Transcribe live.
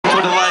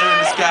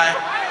guy.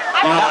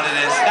 You know what it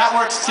is. That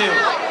works too.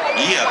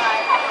 Yeah.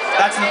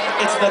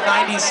 It's the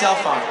 90s cell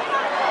phone.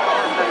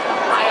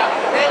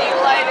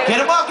 Get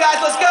him up,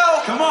 guys, let's go!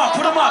 Come on,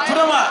 put him up, put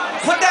him up.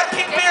 Put that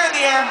pink bear in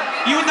the air.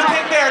 You and the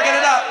pink bear, get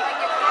it up.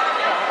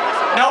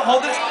 No,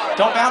 hold it.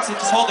 Don't bounce it,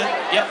 just hold it.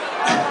 Yep.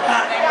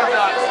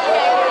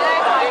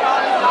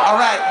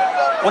 Alright,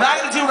 what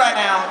I'm gonna do right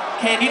now,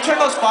 can you turn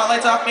those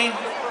spotlights off me?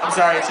 I'm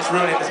sorry, it's just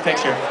ruining this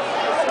picture.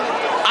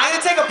 I'm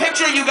gonna take a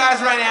picture of you guys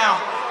right now,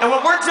 and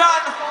when we're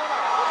done,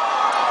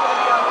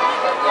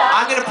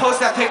 I'm gonna post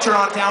that picture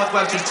on Down with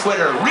Webster's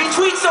Twitter.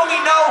 Retweet so we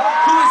know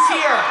who is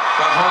here.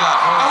 But hold on.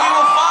 And we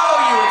will follow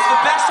you. It's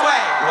the best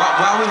way.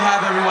 While we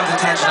have everyone's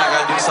attention, I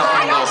gotta do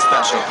something a little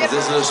special, because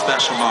this is a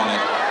special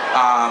moment.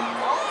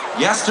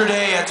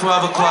 Yesterday at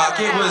 12 o'clock,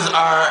 it was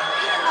our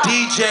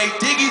DJ,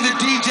 Diggy the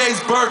DJ's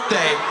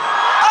birthday.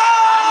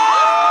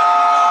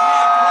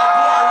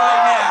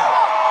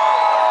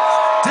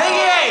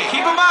 Diggy!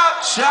 Keep him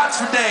up. Shots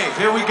for Dave.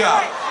 Here we go.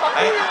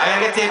 I gotta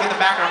get Dave in the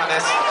background on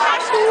this.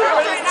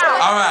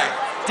 All right.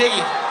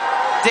 Diggy,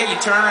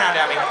 turn around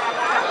at me.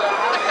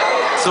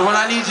 So what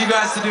I need you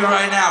guys to do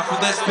right now for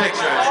this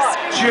picture,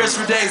 cheers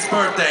for Dave's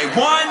birthday. 1,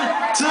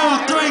 2,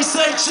 3,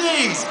 say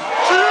cheese.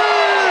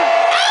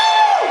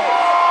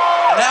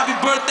 And happy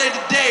birthday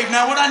to Dave.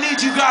 Now what I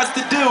need you guys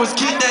to do is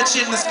keep that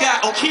shit in the sky.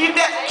 Oh, keep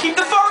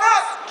the phone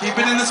up. Keep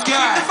it in the sky.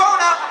 Keep the phone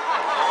up.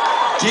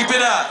 Keep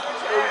it up.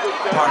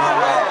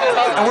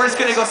 And we're just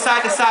gonna go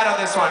side to side on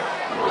this one.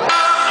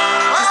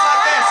 Just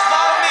like this.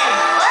 Follow me.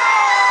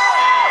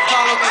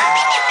 Follow me.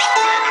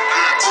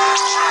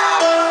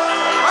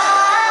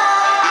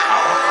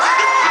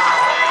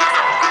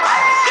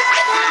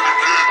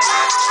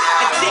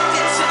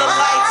 Addicted to the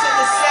lights and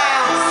the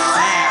sounds.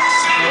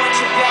 Bunch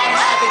of bad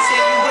habits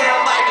everywhere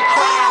like a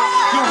crown.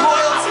 Your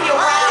royalty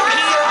around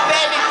here,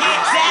 baby, get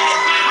that.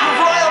 Your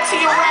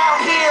royalty around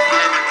here.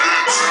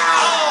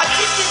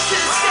 Addicted to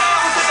the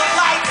sounds and the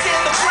lights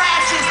and the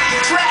flashes.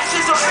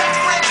 Trashes are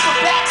reference for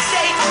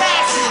backstage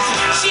passes.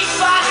 She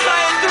vodka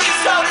and 3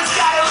 sodas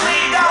got her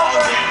leaned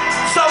over.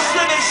 So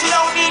good that she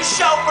don't need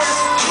chauffeurs.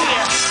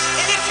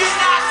 And if you're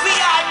not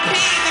VIP,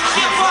 then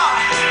give up.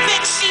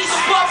 Think she's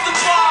above the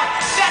bar.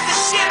 That's a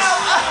shit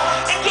over.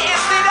 And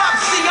getting lit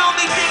up's the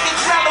only thing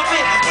that's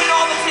relevant. And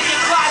all that's in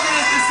your closet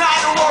is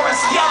designer or a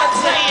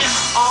skeleton.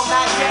 All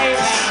night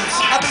games,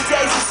 every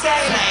day's the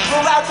same.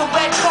 Roll out the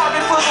red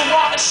carpet for the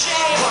wall of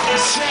shame.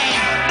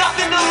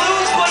 Nothing to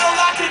lose but a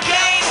lot to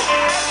gain.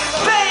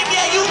 Babe,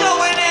 yeah, you know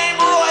her name.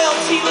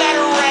 Royalty, let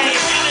her reign.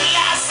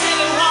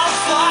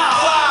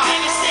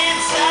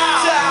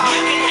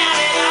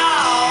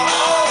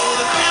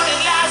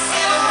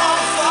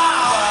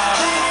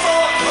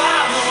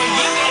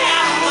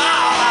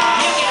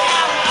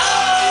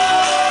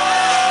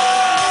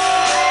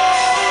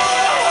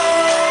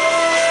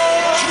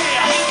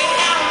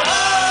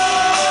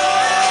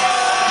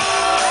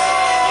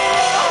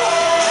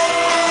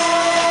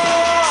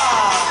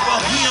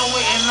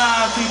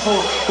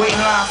 Waiting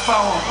line for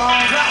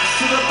him. Drops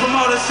to the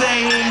promoter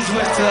saying he's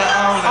with the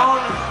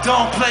owner.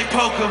 Don't play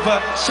poker, but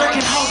sure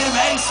can hold them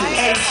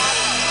aces.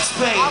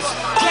 Spades.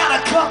 Got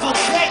a couple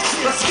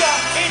cases. Let's go.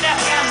 In the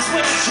alleys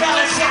with the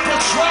challenge and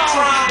patrol.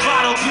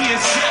 Bottle being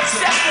set.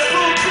 Set the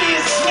food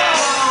being slow.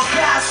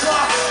 Guys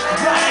off.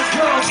 Running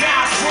girls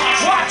out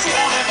front. Watch it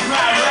on that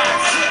pride ride.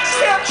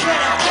 Still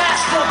getting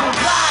fast for the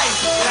ride.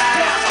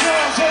 Fast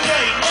girls are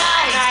late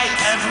night.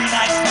 Every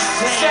night's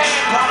the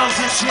same. Bottles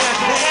and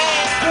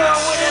champagne. Girl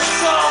with a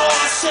soul,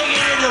 singing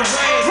in the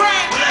rain.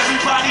 When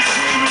everybody's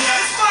screaming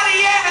out, it's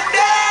funny every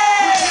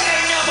day.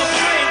 They never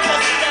bring, cause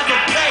they never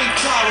pay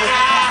for it.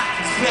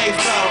 Pay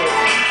for it.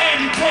 And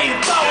you pay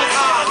for it.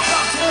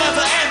 Cups are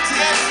never empty.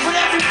 When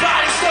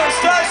everybody's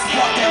thirsty.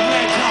 Fuck that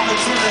red coming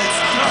to this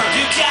dirt.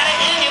 You got it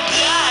in your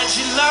blood,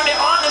 you learn it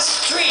on the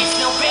streets.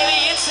 No,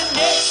 baby, it's a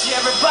niche.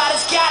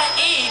 Everybody's gotta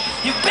eat.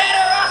 You're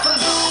better off than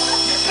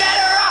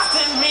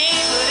me.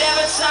 But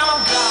every time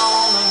I'm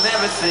gone, I'm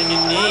everything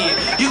you need.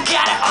 You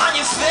got it on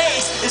your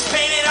face, it's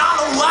painted on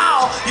the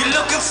wall. You're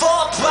looking for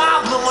a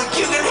problem, well,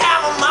 you can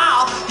have them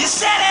all. You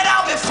said it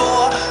all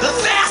before, the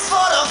fast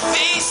for the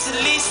feast.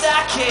 At least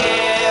I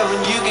care,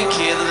 and you can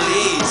care the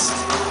least.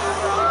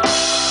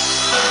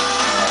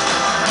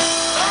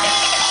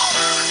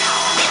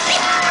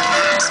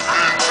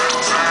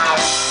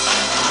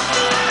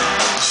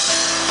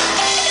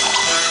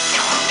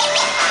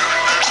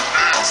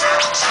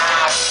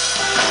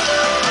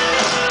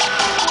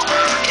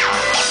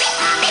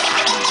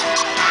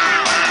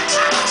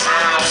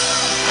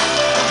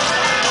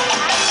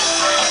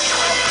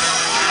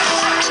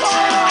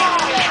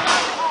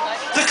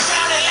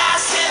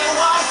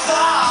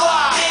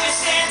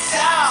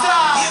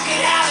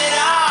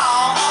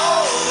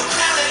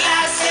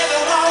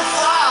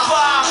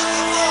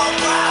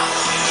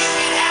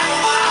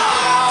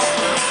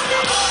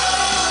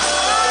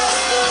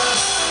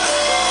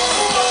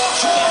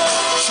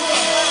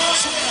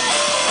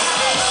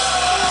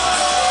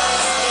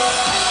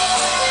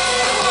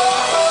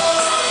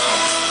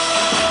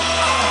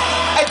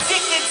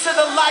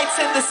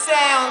 And the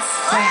sounds.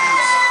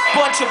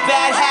 Bunch bunch of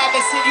bad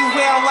habits and you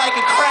wear them like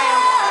a crown.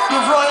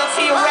 You're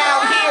royalty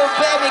around here,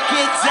 baby,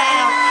 get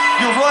down.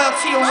 You're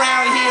royalty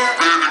around here.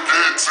 Baby,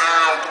 get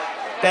down.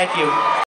 Thank you.